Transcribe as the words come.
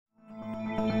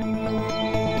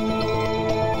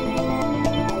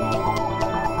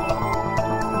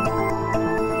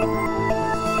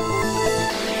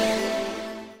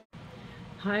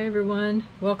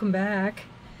Welcome back.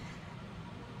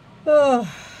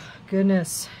 Oh,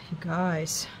 goodness, you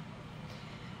guys.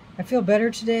 I feel better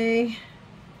today.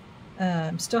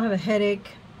 Still have a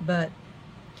headache, but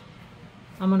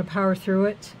I'm going to power through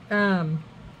it.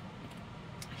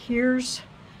 Here's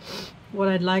what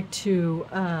I'd like to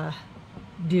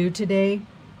do today.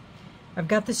 I've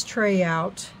got this tray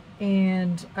out,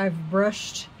 and I've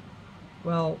brushed,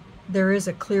 well, there is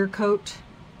a clear coat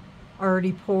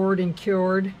already poured and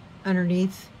cured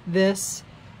underneath this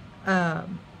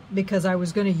because I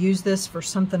was going to use this for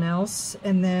something else.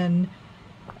 And then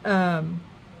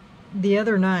the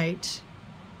other night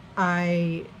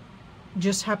I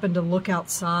just happened to look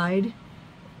outside,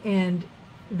 and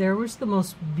there was the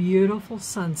most beautiful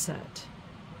sunset,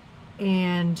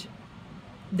 and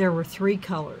there were three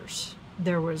colors.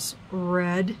 There was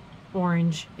red,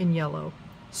 orange, and yellow,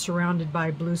 surrounded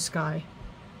by blue sky.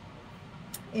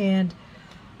 And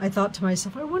I thought to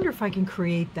myself, I wonder if I can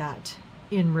create that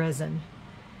in resin,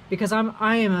 because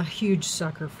I am a huge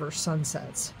sucker for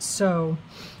sunsets. So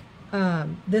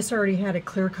this already had a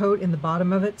clear coat in the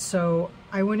bottom of it, so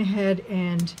I went ahead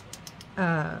and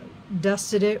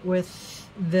dusted it with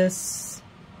this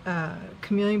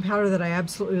chameleon powder that I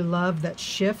absolutely love, that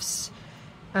shifts.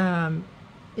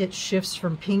 It shifts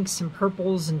from pinks and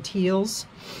purples and teals.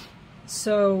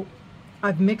 So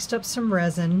I've mixed up some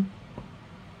resin,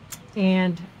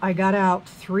 and I got out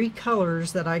three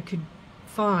colors that I could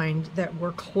find that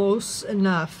were close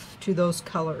enough to those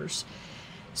colors.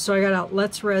 So I got out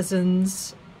Let's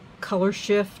Resin's Color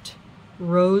Shift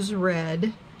Rose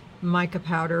Red mica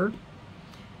powder.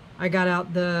 I got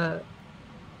out the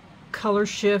Color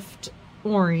Shift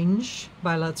Orange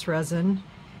by Let's Resin,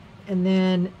 and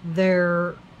then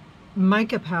their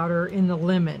mica powder in the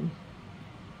lemon.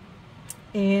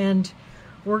 And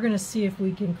we're going to see if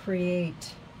we can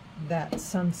create that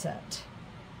sunset.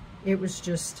 It was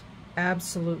just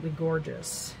absolutely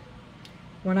gorgeous.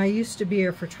 When I used to be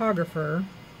a photographer,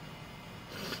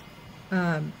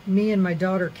 me and my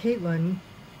daughter Caitlin,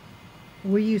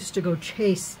 we used to go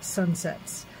chase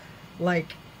sunsets.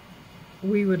 Like,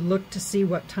 we would look to see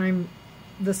what time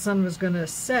the sun was going to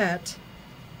set,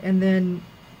 and then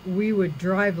we would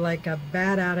drive like a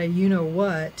bat out of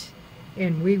you-know-what,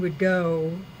 and we would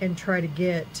go and try to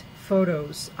get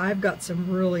photos. I've got some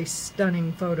really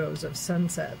stunning photos of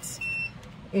sunsets,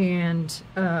 and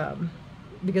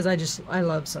because I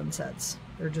love sunsets.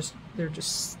 They're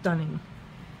just stunning.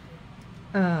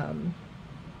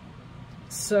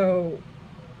 So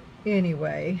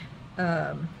anyway,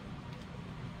 and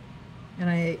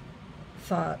I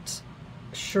thought,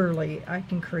 surely I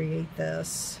can create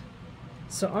this.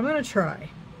 So I'm going to try.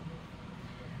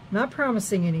 Not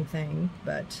promising anything,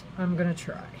 but I'm going to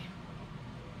try.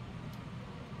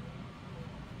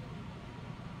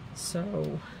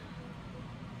 So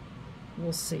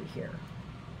we'll see here.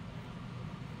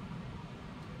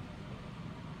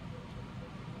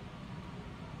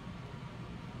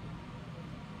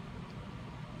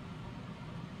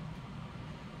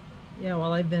 Yeah,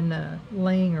 while I've been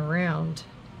laying around,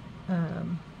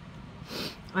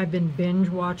 I've been binge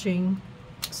watching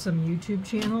some YouTube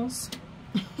channels.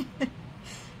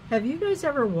 Have you guys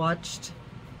ever watched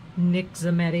Nick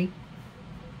Zametti?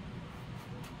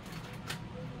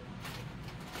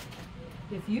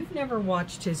 If you've never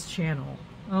watched his channel,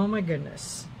 oh my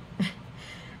goodness.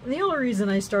 And the only reason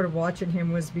I started watching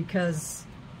him was because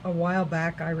a while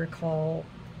back I recall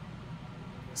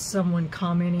someone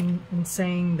commenting and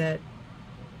saying that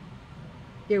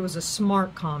it was a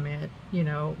smart comment, you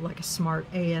know, like a smart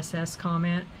ASS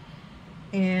comment,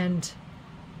 and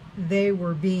they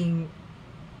were being,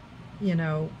 you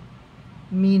know,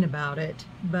 mean about it.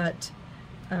 But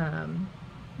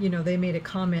you know, they made a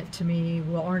comment to me,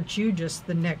 well, aren't you just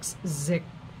the next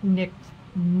Nick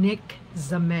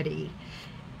Zametti?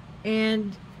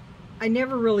 And I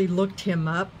never really looked him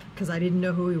up because I didn't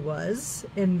know who he was.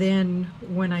 And then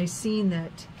when I seen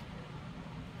that,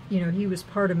 you know, he was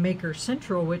part of Maker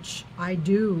Central, which I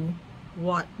do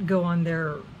go on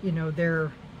their, you know,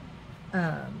 their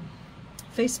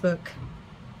Facebook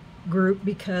group,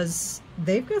 because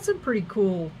they've got some pretty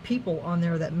cool people on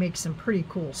there that make some pretty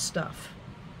cool stuff.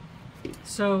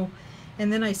 So,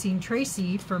 and then I seen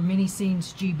Tracy from Mini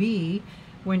Scenes GB,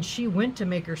 when she went to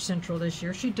Maker Central this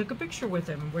year, she took a picture with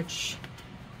him, which,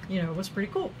 you know, was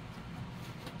pretty cool.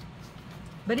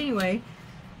 But anyway,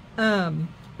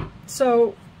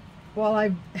 so while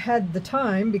I've had the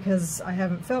time, because I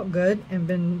haven't felt good and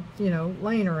been, you know,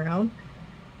 laying around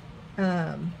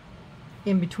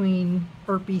in between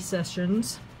burpee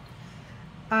sessions,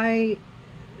 I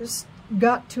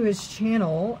got to his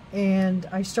channel and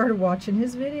I started watching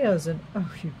his videos, and oh,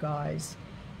 you guys,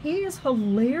 He is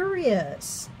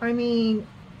hilarious. I mean,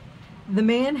 the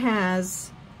man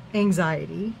has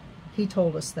anxiety. He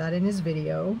told us that in his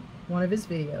video, one of his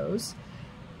videos.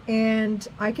 And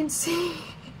I can see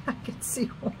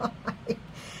why.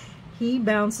 He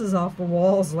bounces off the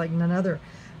walls like none other.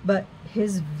 But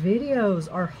his videos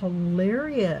are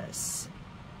hilarious.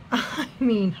 I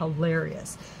mean,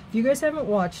 hilarious. If you guys haven't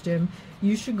watched him,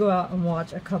 you should go out and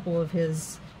watch a couple of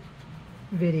his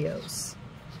videos.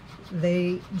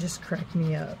 They just crack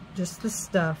me up. Just the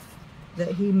stuff that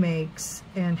he makes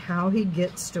and how he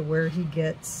gets to where he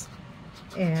gets,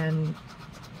 and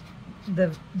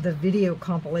the video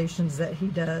compilations that he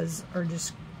does are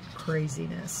just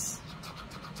craziness.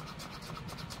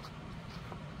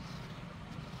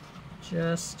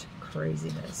 Just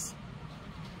craziness.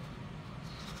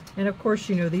 And of course,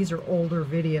 you know, these are older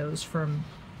videos from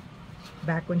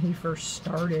back when he first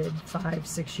started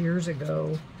 5-6 years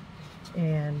ago,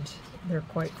 and they're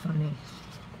quite funny.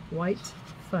 Quite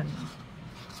funny.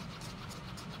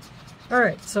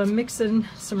 Alright, so I'm mixing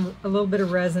a little bit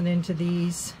of resin into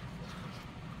these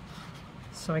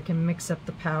so I can mix up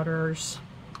the powders.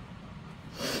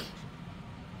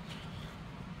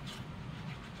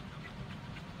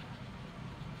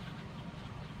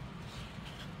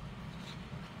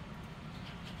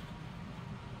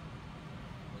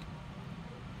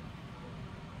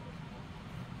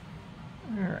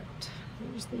 Alright,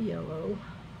 there's the yellow.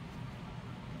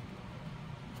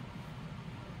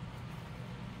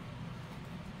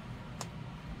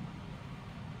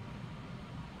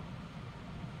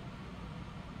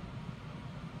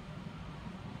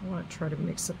 I want to try to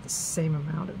mix up the same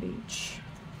amount of each.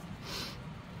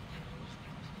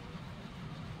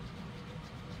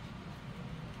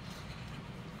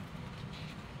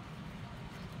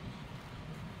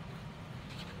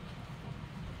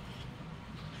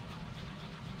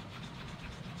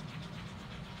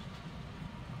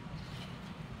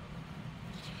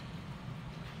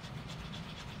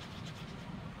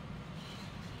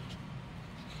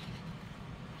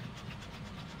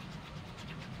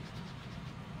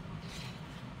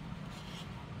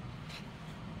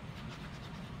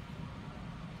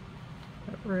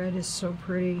 Red is so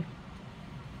pretty.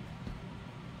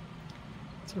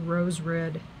 It's a rose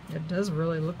red. It does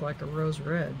really look like a rose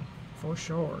red, for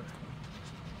sure.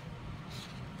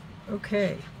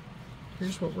 Okay,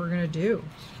 here's what we're gonna do.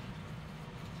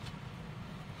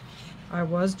 I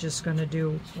was just gonna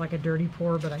do like a dirty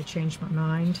pour, but I changed my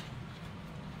mind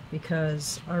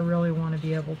because I really want to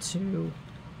be able to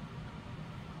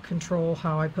control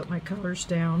how I put my colors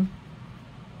down.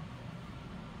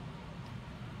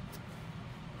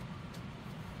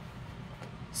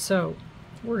 So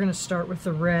we're going to start with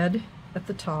the red at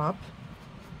the top,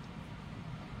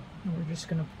 and we're just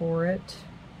going to pour it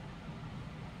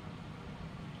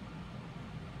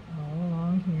all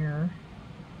along here.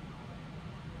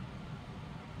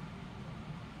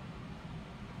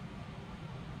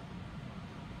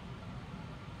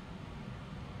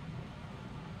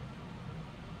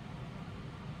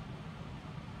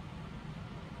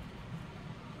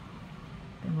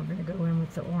 Then we're going to go in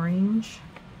with the orange.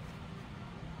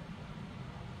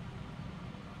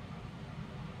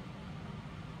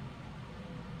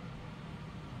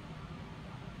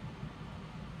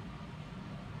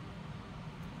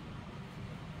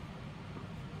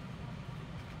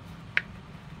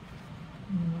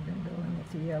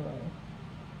 The yellow.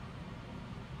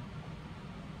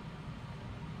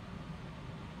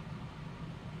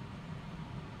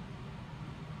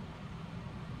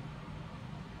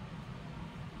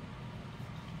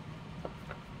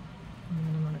 And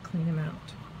then I'm going to clean them out.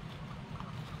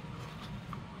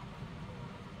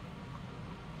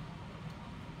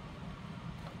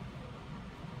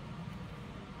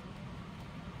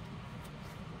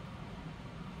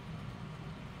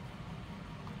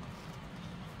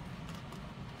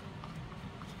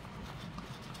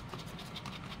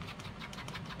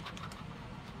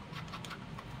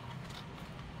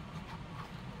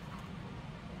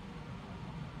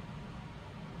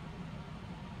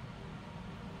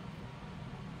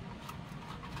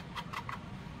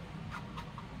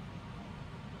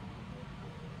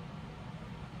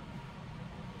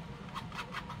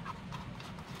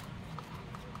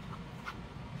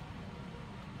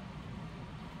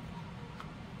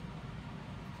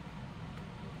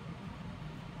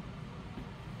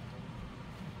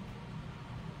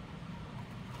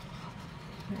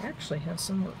 I actually have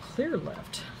some more clear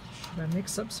left. Should I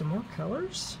mix up some more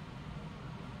colors?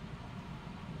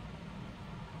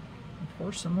 And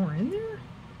pour some more in there?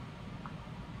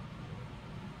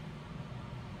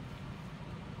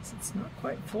 It's not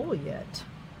quite full yet.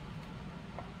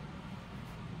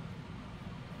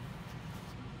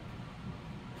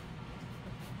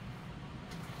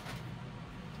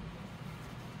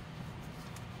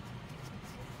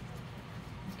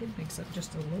 could mix up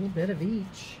just a little bit of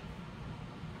each.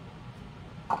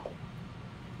 Let's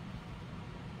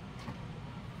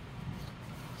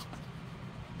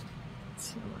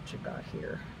see what you got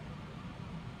here.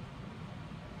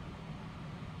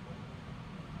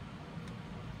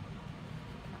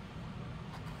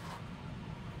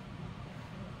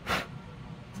 What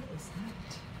is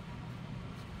that?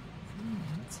 From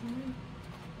that side?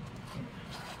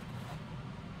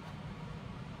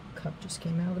 Cup just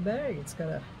came out of the bag. It's got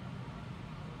a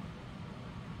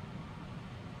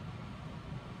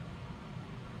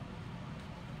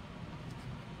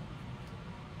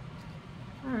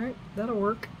alright, that'll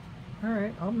work.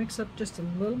 Alright, I'll mix up just a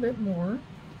little bit more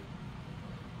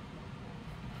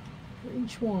for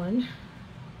each one.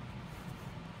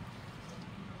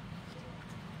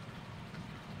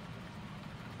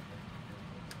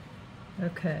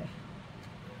 Okay,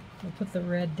 we'll put the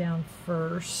red down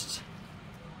first.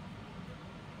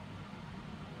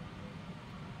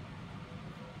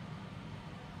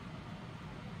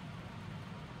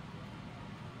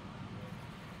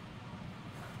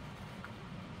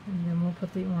 And then we'll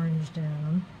put the orange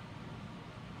down.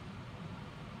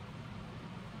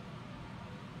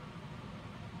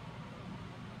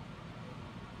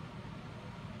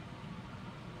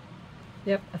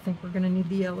 Yep, I think we're going to need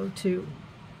the yellow too.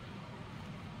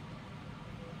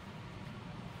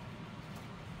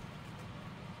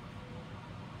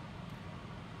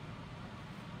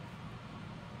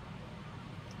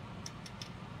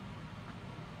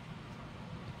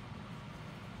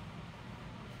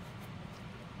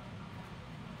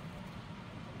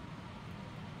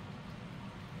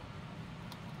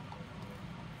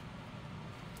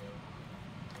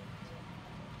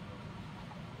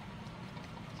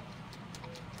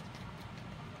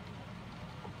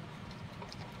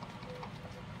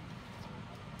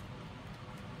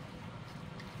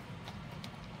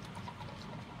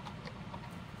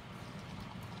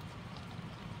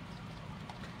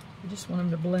 I just want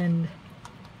them to blend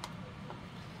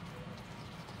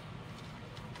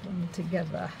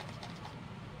together.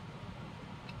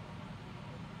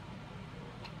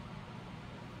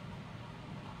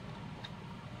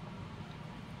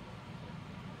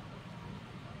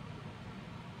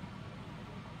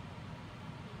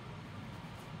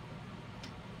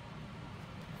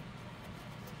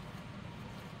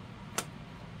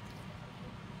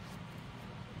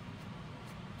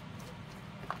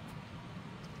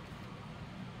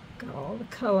 Got all the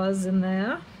colors in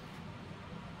there.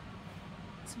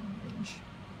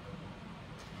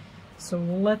 So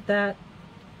we'll let that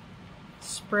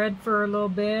spread for a little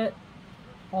bit.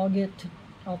 I'll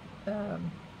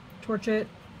torch it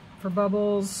for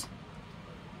bubbles,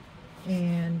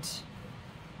 and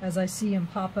as I see them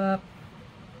pop up,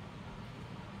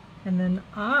 and then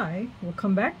I will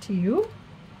come back to you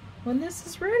when this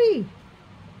is ready.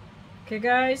 Okay,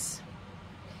 guys?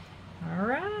 All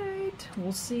right,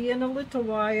 we'll see you in a little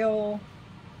while. All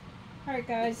right,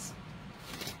 guys.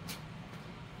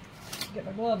 Get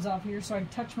my gloves off here so I can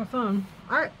touch my phone.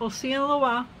 All right, we'll see you in a little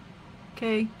while.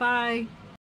 Okay, bye.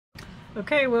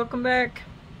 Okay, welcome back.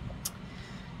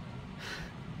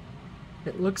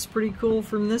 It looks pretty cool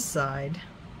from this side.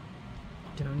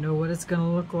 Don't know what it's going to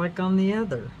look like on the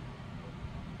other.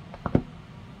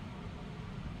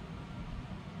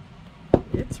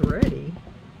 It's ready.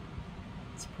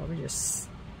 It's probably just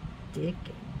sticking.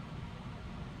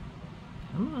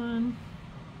 Come on.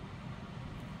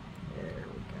 There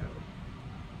we go.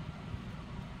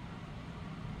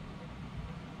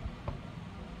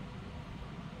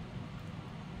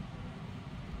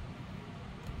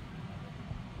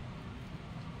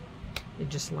 It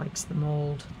just likes the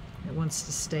mold. It wants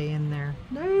to stay in there.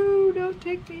 No, don't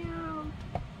take me out.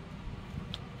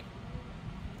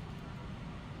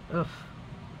 Ugh.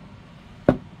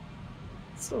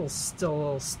 It's still a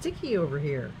little sticky over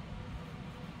here.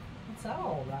 What's that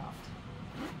all about?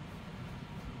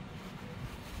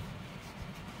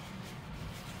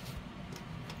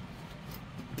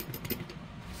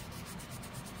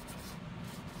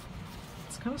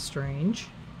 It's kind of strange.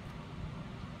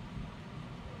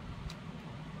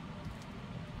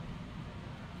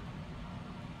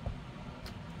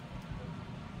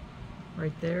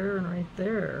 Right there and right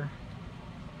there.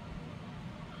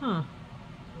 Huh.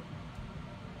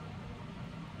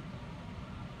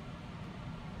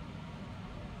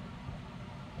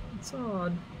 It's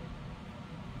odd.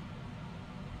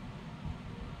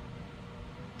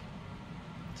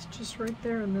 It's just right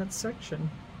there in that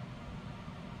section.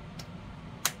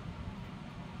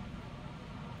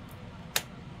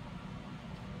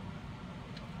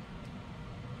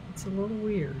 It's a little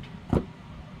weird.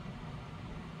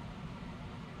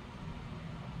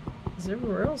 because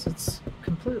everywhere else it's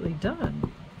completely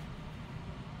done.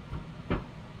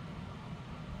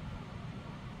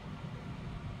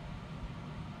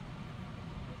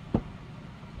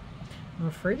 I'm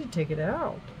afraid to take it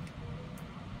out.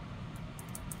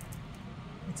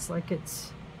 It's like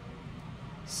it's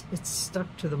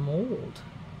stuck to the mold.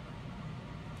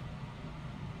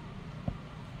 I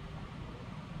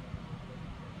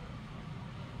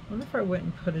wonder if I went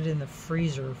and put it in the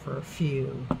freezer for a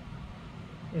few,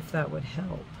 if that would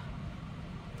help.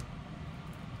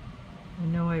 I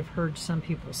know I've heard some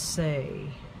people say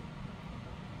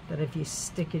that if you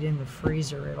stick it in the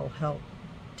freezer, it'll help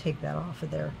take that off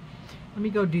of there. Let me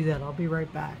go do that. I'll be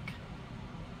right back.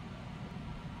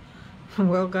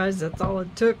 Well, guys, that's all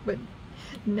it took, but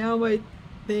now my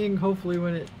thing, hopefully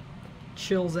when it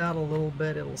chills out a little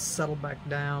bit, it'll settle back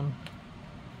down.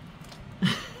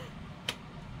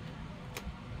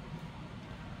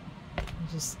 I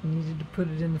just needed to put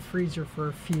it in the freezer for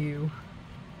a few.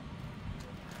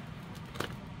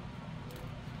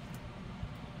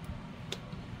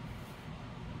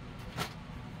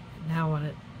 Now when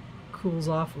it cools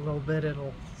off a little bit,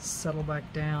 it'll settle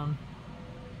back down.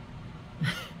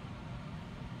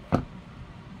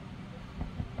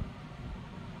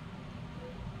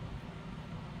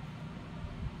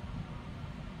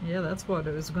 Yeah, that's what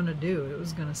it was going to do. It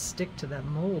was going to stick to that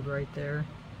mold right there.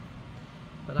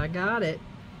 But I got it.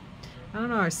 I don't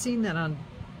know, I've seen that on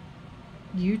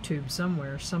YouTube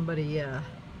somewhere. Somebody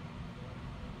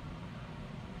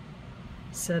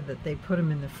said that they put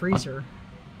them in the freezer.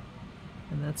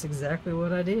 And that's exactly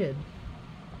what I did.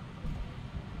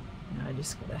 Now I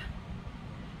just gotta...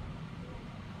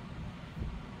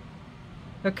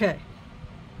 Okay.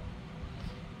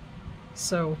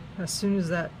 So as soon as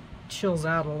that chills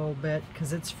out a little bit,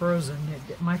 because it's frozen,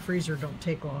 my freezer don't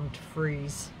take long to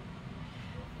freeze.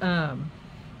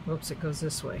 Whoops, it goes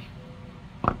this way.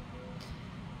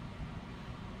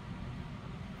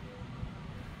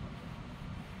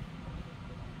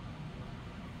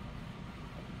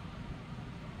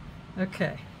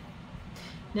 Okay,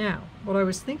 now what I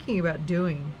was thinking about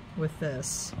doing with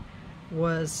this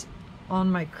was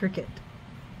on my Cricut,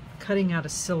 cutting out a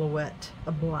silhouette,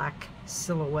 a black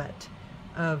silhouette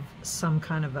of some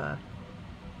kind of a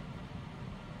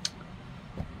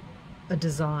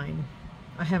design.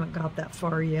 I haven't got that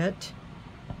far yet.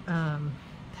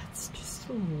 That's just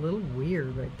a little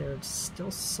weird right there. It's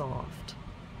still soft.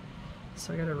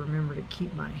 So I gotta remember to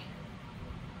keep my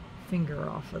finger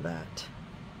off of that.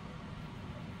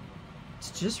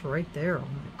 It's just right there on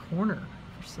the corner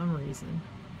for some reason.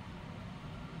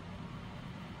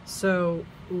 So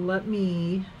let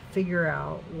me figure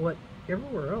out what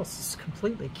everywhere else is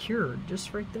completely cured,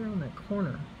 just right there on that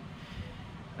corner.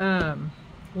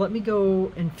 Let me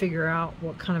go and figure out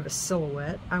what kind of a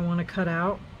silhouette I want to cut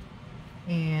out,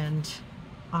 and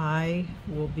I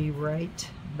will be right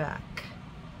back.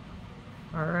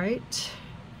 Alright,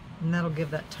 and that'll give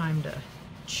that time to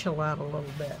chill out a little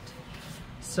bit.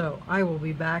 So I will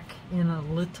be back in a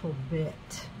little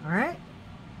bit. Alright?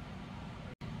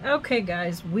 Okay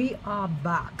guys, we are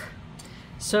back.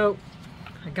 So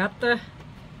I got the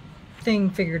thing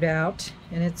figured out,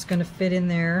 and it's going to fit in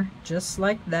there just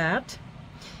like that.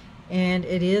 And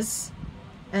it is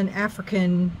an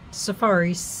African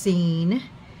safari scene,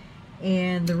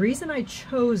 and the reason I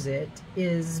chose it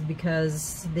is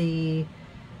because the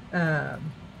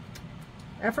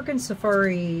African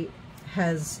safari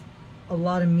has a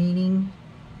lot of meaning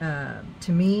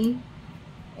to me,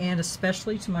 and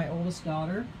especially to my oldest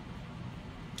daughter.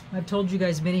 I've told you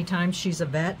guys many times she's a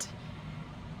vet,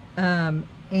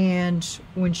 and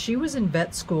when she was in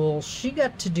vet school, she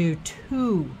got to do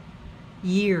 2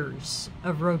 years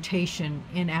of rotation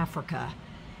in Africa,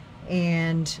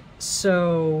 and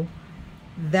so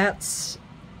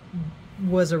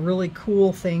was a really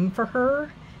cool thing for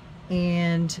her.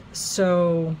 And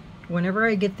so whenever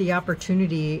I get the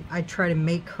opportunity, I try to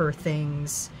make her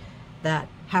things that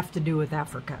have to do with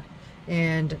Africa.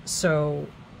 And so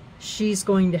she's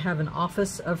going to have an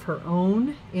office of her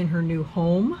own in her new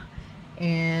home,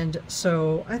 and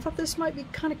so I thought this might be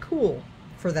kind of cool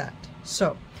for that.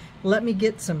 So let me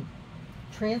get some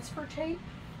transfer tape,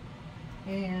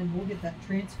 and we'll get that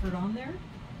transferred on there.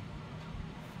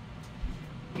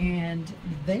 And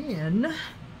then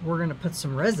we're going to put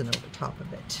some resin over top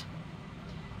of it.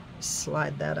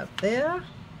 Slide that up there.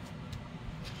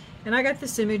 And I got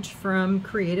this image from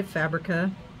Creative Fabrica.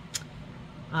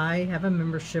 I have a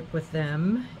membership with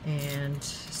them, and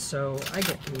so I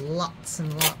get lots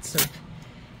and lots of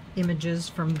images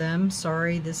from them.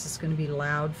 Sorry, this is going to be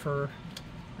loud for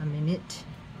a minute.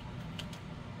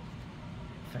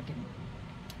 If I can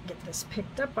Get this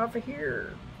picked up off of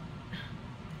here.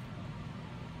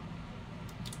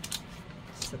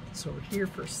 Set this over here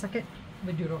for a second. I'm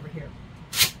gonna do it over here.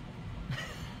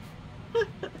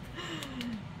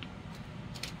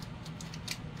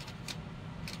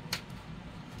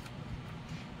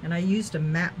 And I used a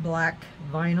matte black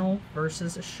vinyl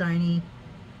versus a shiny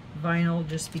vinyl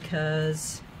just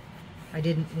because I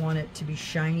didn't want it to be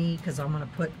shiny, because I'm going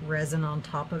to put resin on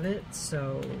top of it.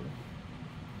 So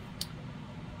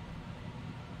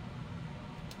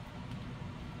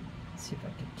let's see if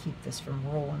I can keep this from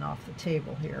rolling off the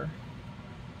table here.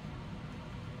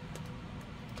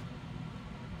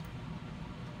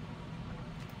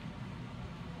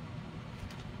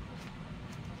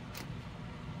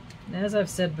 As I've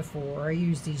said before, I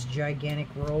use these gigantic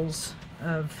rolls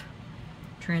of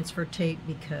transfer tape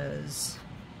because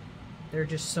they're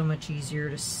just so much easier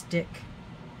to stick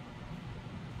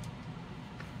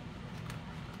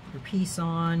your piece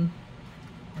on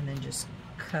and then just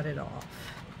cut it off.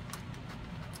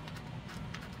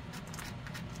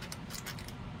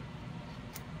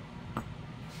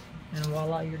 And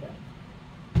voila, you're done.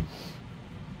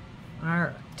 All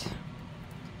right.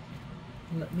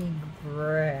 Let me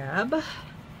grab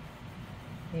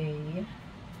a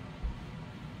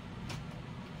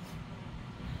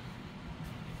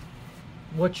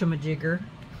whatchamajigger.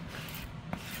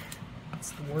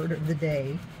 That's the word of the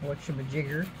day,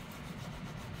 whatchamajigger.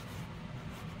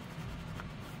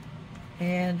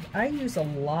 And I use a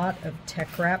lot of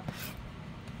tech wrap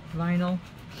vinyl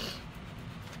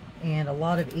and a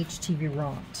lot of HTV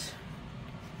Ront.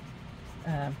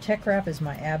 Tech wrap is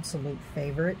my absolute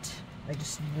favorite. I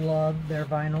just love their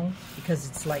vinyl because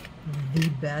it's like the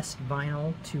best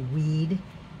vinyl to weed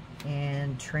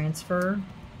and transfer,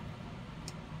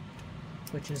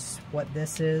 which is what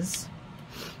this is.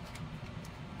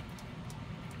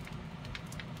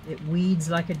 It weeds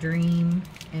like a dream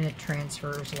and it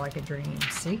transfers like a dream.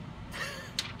 See?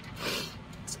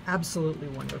 It's absolutely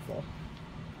wonderful.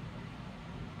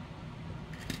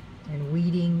 And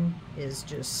weeding is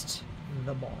just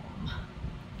the bomb.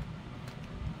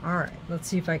 Alright, let's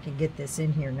see if I can get this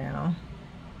in here now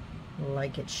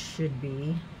like it should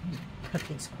be. Cut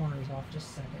these corners off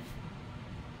just a second.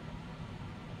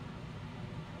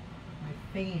 My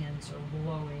fans are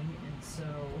blowing, and so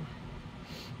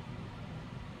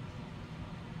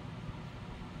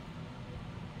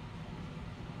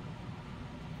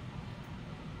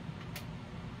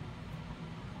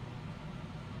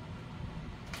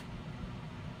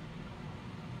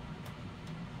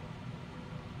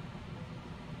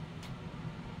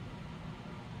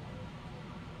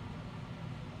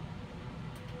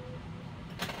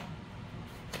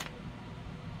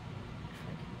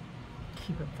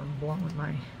keep it from blowing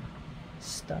my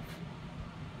stuff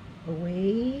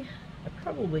away. I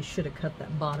probably should have cut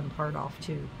that bottom part off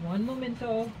too. One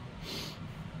momento.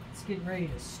 It's getting ready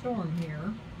to storm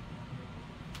here.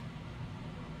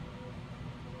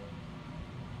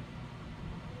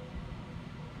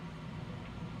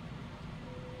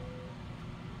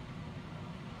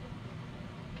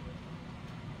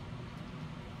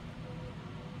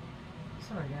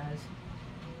 Sorry guys.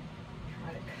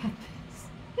 Try to cut this.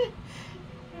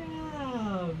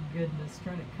 Oh goodness,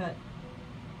 trying to cut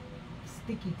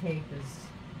sticky tape is,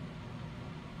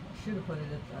 I should have put it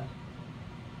at the,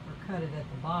 or cut it at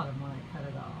the bottom when I cut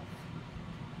it off.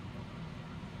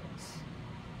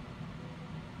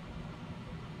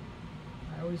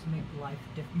 I always make life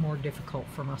more difficult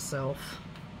for myself.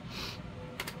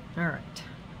 All right.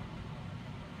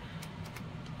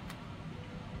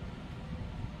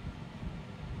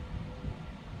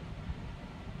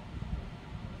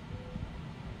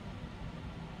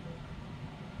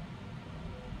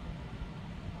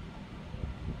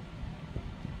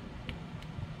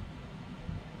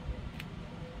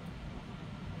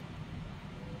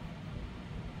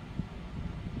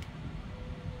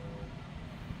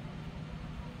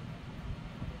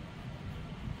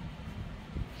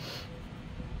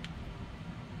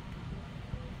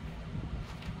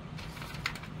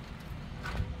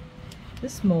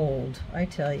 This mold, I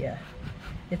tell you,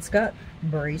 it's got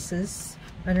braces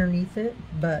underneath it,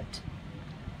 but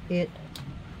it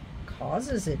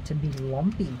causes it to be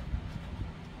lumpy.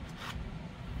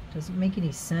 Doesn't make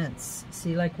any sense.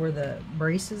 See, like where the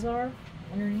braces are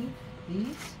underneath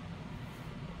these?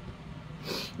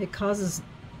 It causes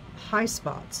high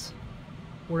spots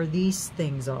where these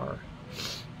things are.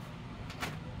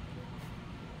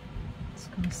 It's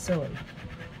kind of silly.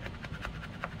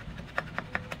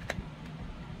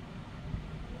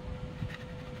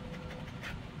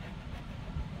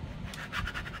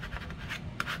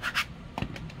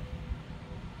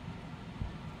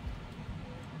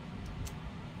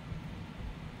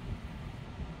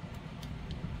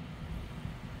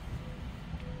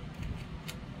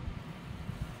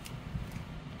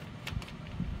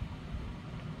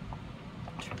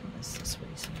 turn this way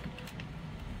so I can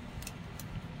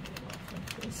get it off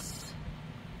like this.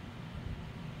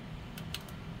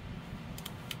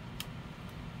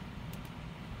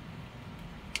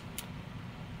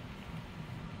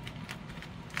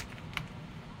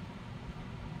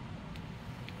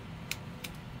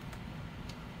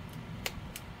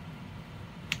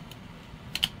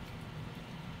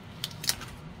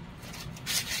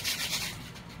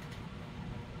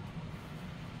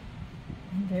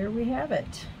 There we have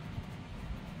it.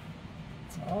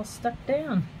 It's all stuck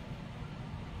down.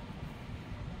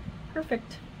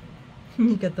 Perfect.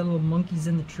 You got the little monkeys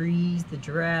in the trees, the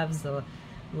giraffes, the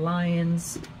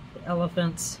lions, the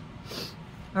elephants.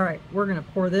 All right, we're gonna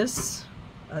pour this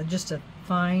just a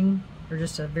fine, or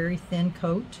just a very thin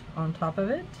coat on top of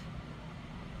it.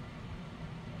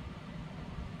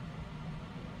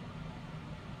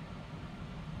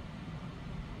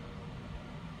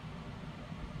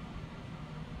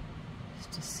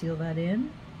 To seal that in.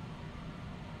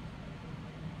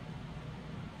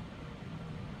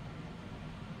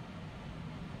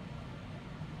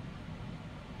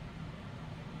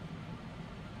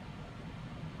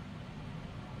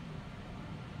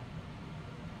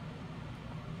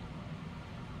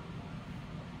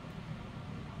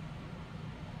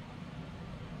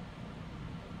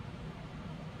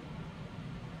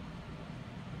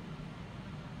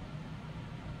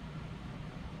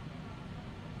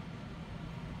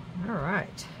 All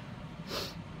right.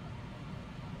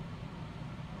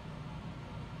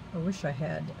 I wish I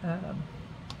had, I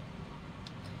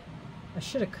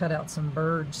should have cut out some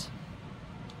birds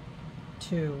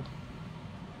too,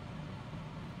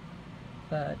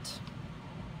 but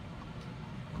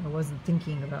I wasn't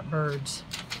thinking about birds.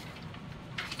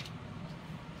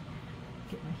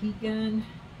 Get my heat gun.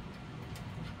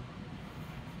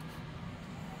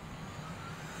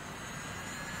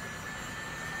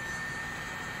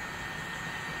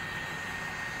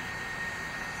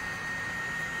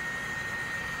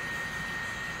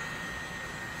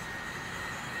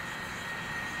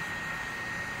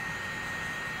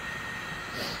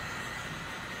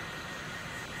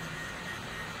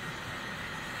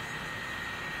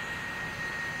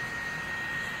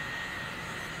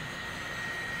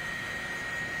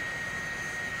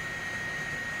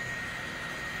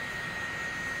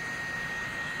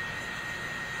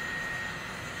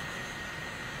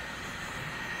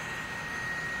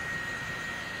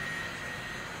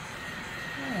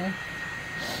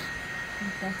 I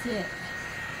think that's it.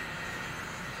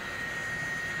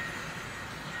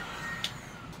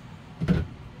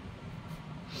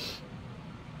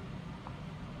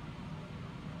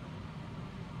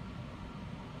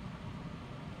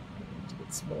 To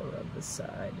get some more of this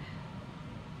side.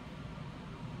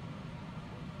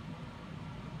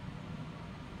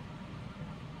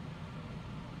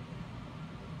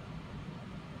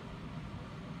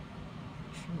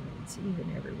 Make sure it's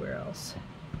even everywhere else.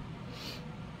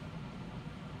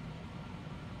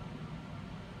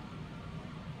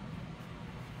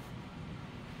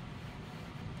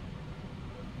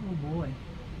 Oh boy.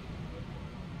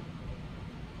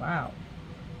 Wow.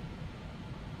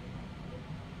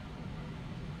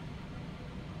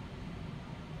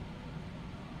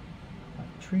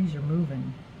 Like trees are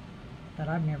moving that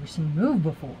I've never seen move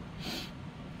before.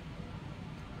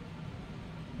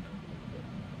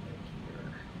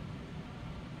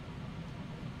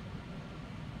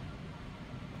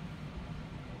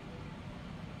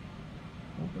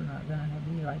 Hope we're not gonna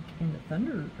be like in the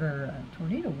thunder or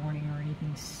tornado warning or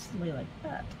anything silly like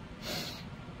that.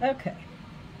 Okay.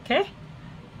 Okay.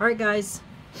 All right, guys.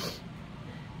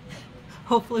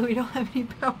 Hopefully we don't have any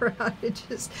power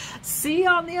outages. See you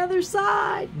on the other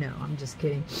side. No, I'm just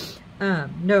kidding.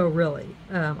 No, really.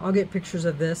 I'll get pictures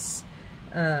of this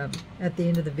at the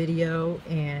end of the video.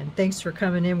 And thanks for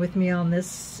coming in with me on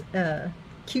this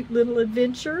cute little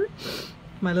adventure.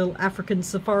 My little African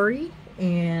safari.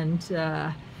 And,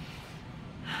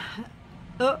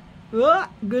 oh,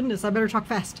 goodness, I better talk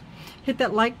fast. Hit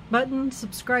that like button,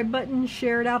 subscribe button,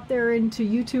 share it out there into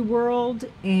YouTube world,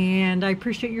 and I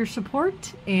appreciate your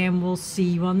support, and we'll see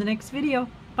you on the next video.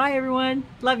 Bye, everyone.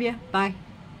 Love you. Bye.